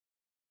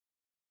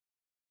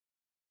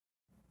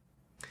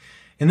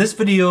In this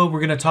video, we're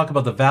going to talk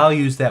about the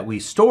values that we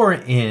store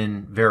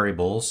in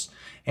variables,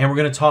 and we're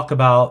going to talk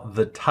about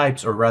the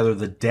types, or rather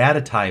the data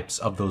types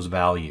of those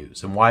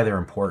values and why they're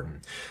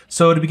important.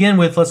 So to begin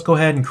with, let's go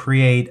ahead and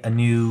create a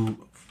new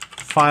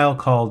file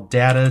called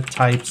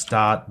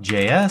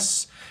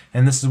datatypes.js,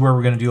 and this is where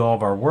we're going to do all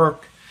of our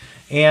work.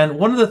 And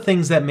one of the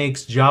things that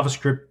makes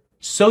JavaScript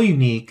so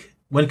unique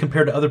when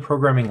compared to other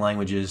programming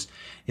languages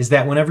is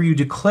that whenever you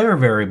declare a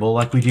variable,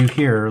 like we do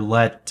here,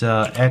 let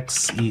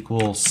x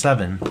equal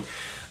 7,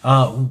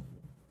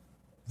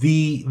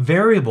 the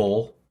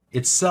variable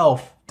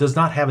itself does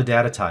not have a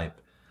data type.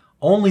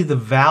 Only the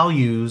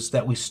values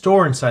that we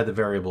store inside the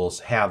variables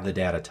have the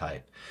data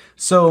type.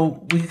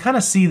 So we can kind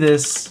of see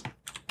this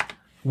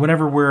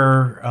whenever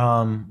we're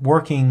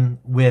working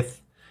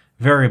with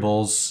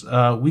variables.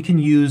 We can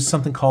use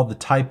something called the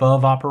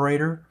Typeof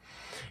Operator,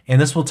 and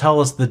this will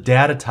tell us the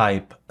data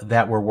type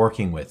that we're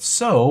working with.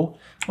 So,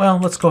 well,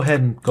 let's go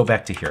ahead and go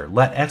back to here.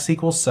 Let x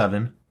equal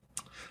 7.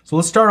 So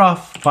let's start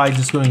off by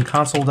just doing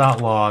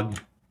console.log,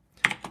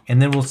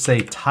 and then we'll say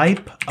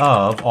type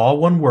of, all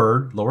one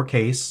word,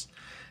 lowercase,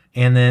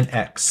 and then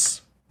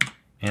x.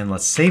 And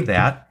let's save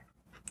that.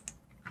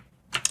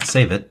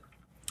 Save it.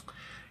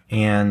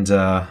 And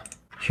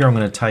here I'm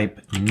going to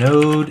type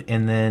node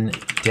and then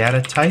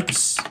data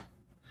types.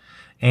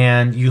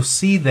 And you'll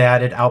see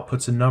that it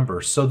outputs a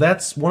number. So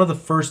that's one of the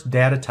first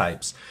data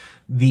types.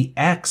 The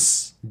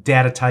X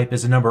data type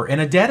is a number. And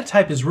a data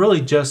type is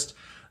really just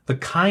the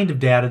kind of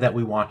data that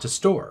we want to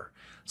store.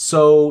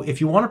 So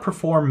if you want to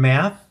perform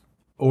math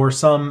or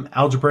some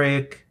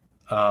algebraic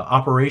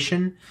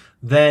operation,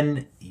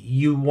 then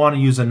you want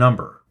to use a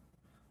number.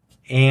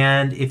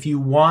 And if you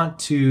want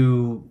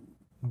to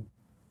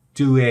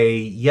do a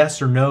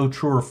yes or no,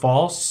 true or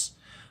false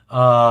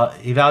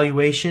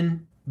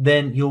evaluation,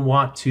 then you'll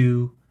want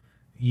to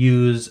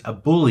use a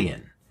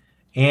Boolean.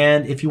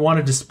 And if you want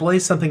to display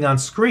something on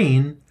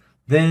screen,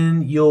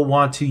 then you'll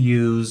want to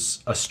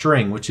use a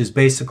string, which is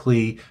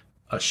basically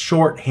a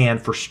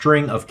shorthand for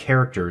string of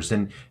characters.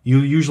 And you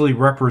usually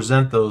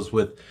represent those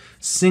with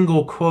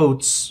single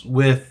quotes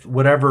with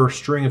whatever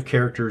string of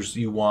characters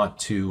you want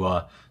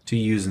to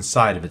use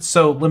inside of it.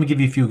 So let me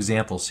give you a few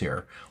examples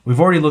here. We've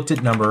already looked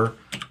at number.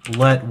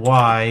 Let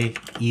y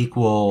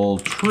equal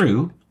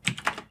true.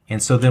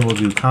 And so then we'll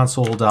do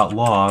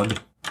console.log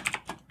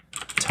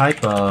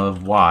type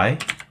of y.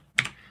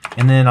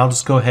 And then I'll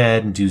just go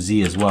ahead and do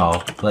z as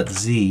well. Let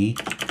z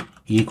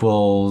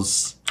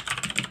equals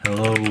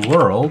hello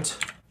world.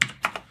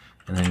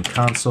 And then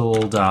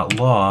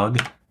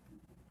console.log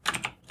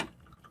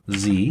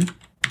z.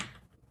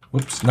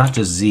 Whoops, not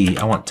just z.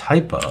 I want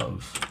type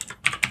of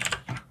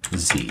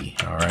z.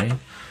 All right.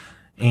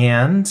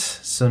 And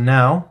so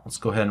now let's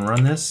go ahead and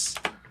run this.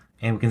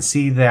 And we can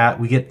see that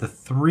we get the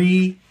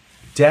three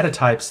data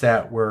types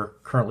that we're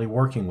currently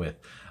working with: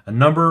 a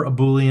number, a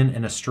Boolean,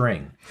 and a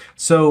string.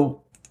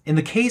 So in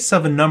the case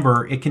of a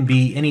number, it can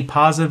be any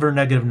positive or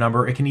negative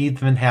number. It can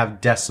even have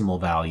decimal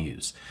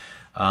values.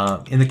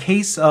 In the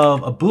case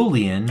of a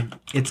Boolean,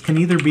 it can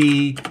either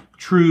be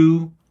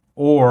true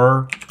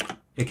or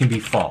it can be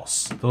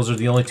false. Those are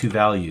the only two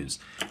values.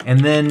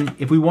 And then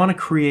if we want to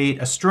create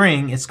a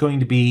string, it's going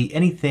to be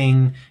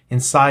anything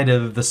inside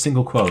of the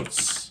single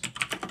quotes.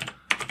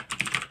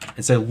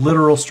 It's a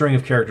literal string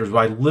of characters.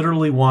 I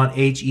literally want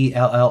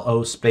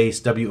HELLO space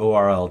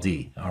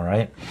WORLD. All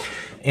right.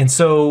 And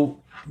so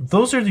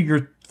those are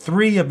your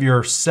three of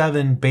your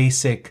 7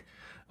 basic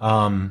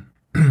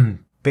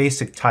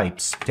basic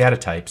types, data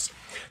types.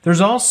 There's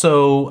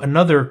also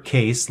another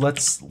case.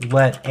 Let's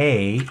let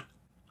a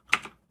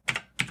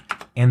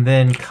and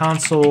then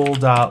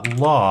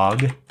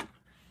console.log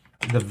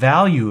the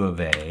value of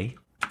a,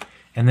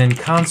 and then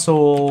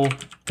console.log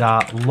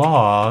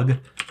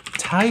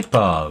type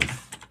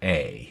of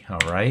a. All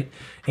right.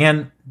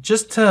 And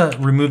just to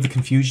remove the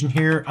confusion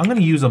here, I'm going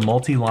to use a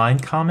multi-line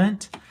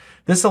comment.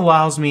 This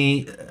allows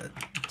me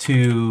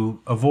to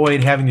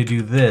avoid having to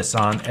do this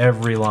on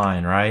every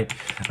line, right?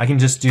 I can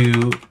just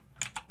do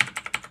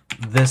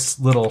this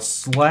little /*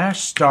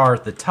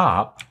 at the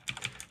top,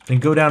 then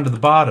go down to the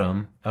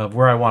bottom of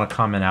where I want to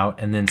comment out,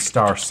 and then */.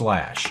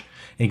 And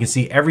you can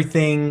see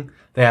everything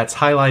that's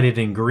highlighted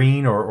in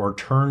green or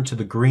turned to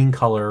the green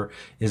color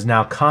is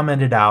now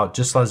commented out,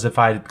 just as if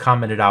I had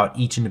commented out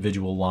each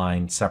individual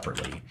line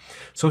separately.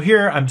 So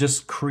here I'm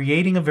just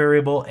creating a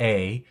variable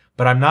a,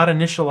 but I'm not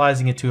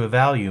initializing it to a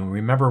value.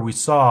 Remember,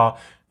 do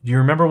you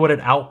remember what it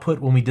output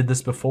when we did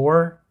this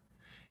before?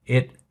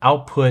 It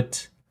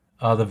output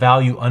the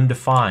value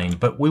undefined,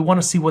 but we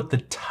want to see what the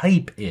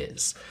type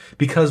is,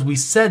 because we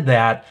said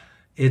that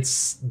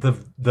it's the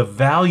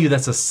value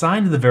that's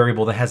assigned to the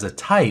variable that has a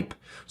type.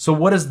 So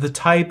what is the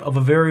type of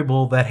a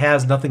variable that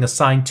has nothing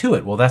assigned to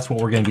it? Well, that's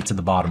what we're going to get to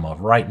the bottom of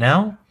right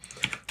now.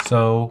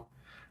 So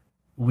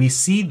we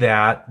see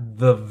that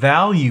the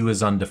value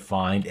is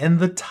undefined and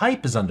the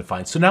type is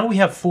undefined. So now we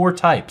have 4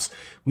 types.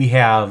 We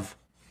have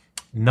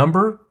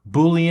number,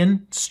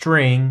 Boolean,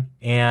 string,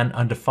 and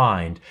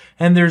undefined.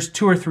 And there's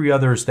 2 or 3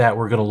 others that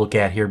we're going to look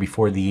at here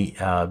before the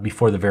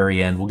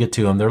very end. We'll get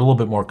to them. They're a little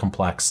bit more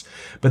complex,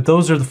 but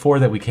those are the 4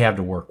 that we have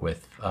to work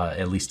with,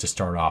 at least to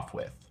start off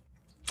with.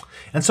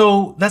 And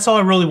so that's all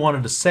I really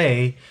wanted to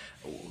say.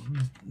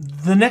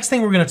 The next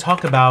thing we're going to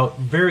talk about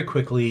very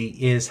quickly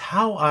is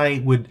how I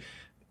would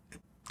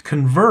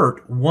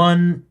convert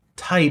one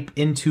type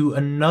into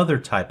another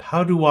type.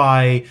 How do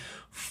I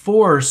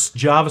force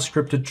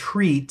JavaScript to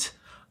treat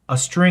a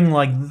string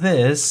like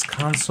this,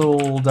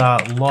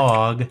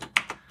 console.log,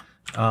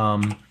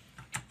 and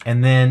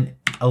then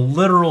a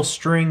literal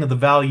string of the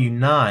value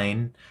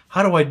 9,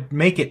 how do I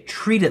make it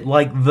treat it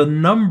like the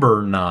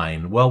number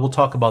 9? Well, we'll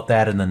talk about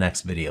that in the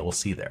next video. We'll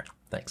see you there.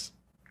 Thanks.